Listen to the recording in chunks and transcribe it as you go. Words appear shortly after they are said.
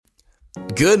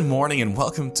Good morning and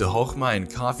welcome to Hochma and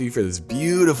Coffee for this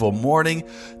beautiful morning.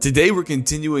 Today we're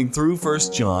continuing through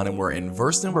 1 John and we're in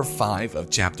verse number 5 of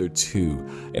chapter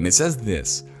 2. And it says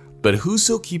this, "But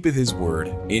whoso keepeth his word,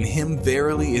 in him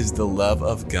verily is the love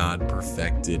of God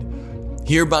perfected.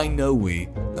 Hereby know we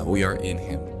that we are in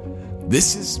him."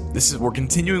 We're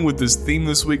continuing with this theme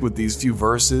this week with these few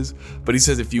verses. But he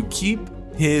says if you keep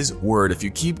his word, if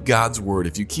you keep God's word,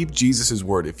 if you keep Jesus'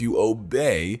 word, if you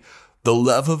obey, the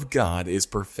love of God is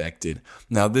perfected.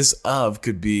 Now, this of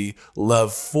could be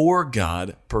love for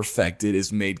God, perfected,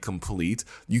 is made complete.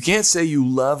 You can't say you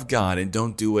love God and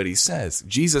don't do what he says.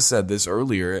 Jesus said this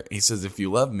earlier. He says, if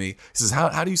you love me, he says,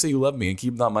 how do you say you love me and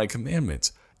keep not my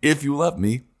commandments? If you love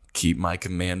me, keep my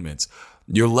commandments.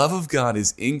 Your love of God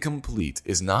is incomplete,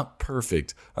 is not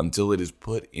perfect until it is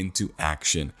put into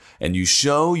action. And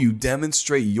you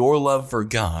demonstrate your love for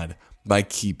God by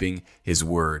keeping his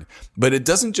word. But it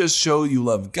doesn't just show you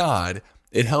love God,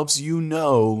 it helps you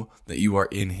know that you are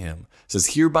in him. It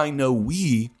says, hereby know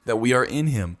we that we are in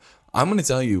him. I'm going to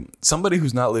tell you, somebody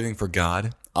who's not living for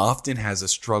God often has a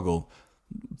struggle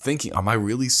thinking, am I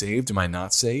really saved? Am I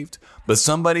not saved? But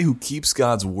somebody who keeps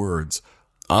God's words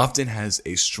often has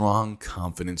a strong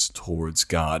confidence towards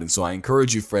God. And so I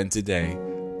encourage you, friend, today,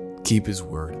 keep his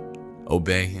word,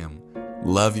 obey him.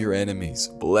 Love your enemies.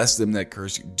 Bless them that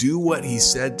curse you. Do what he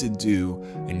said to do,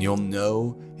 and you'll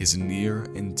know his near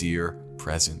and dear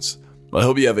presence. Well, I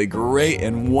hope you have a great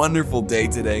and wonderful day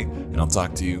today, and I'll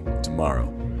talk to you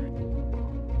tomorrow.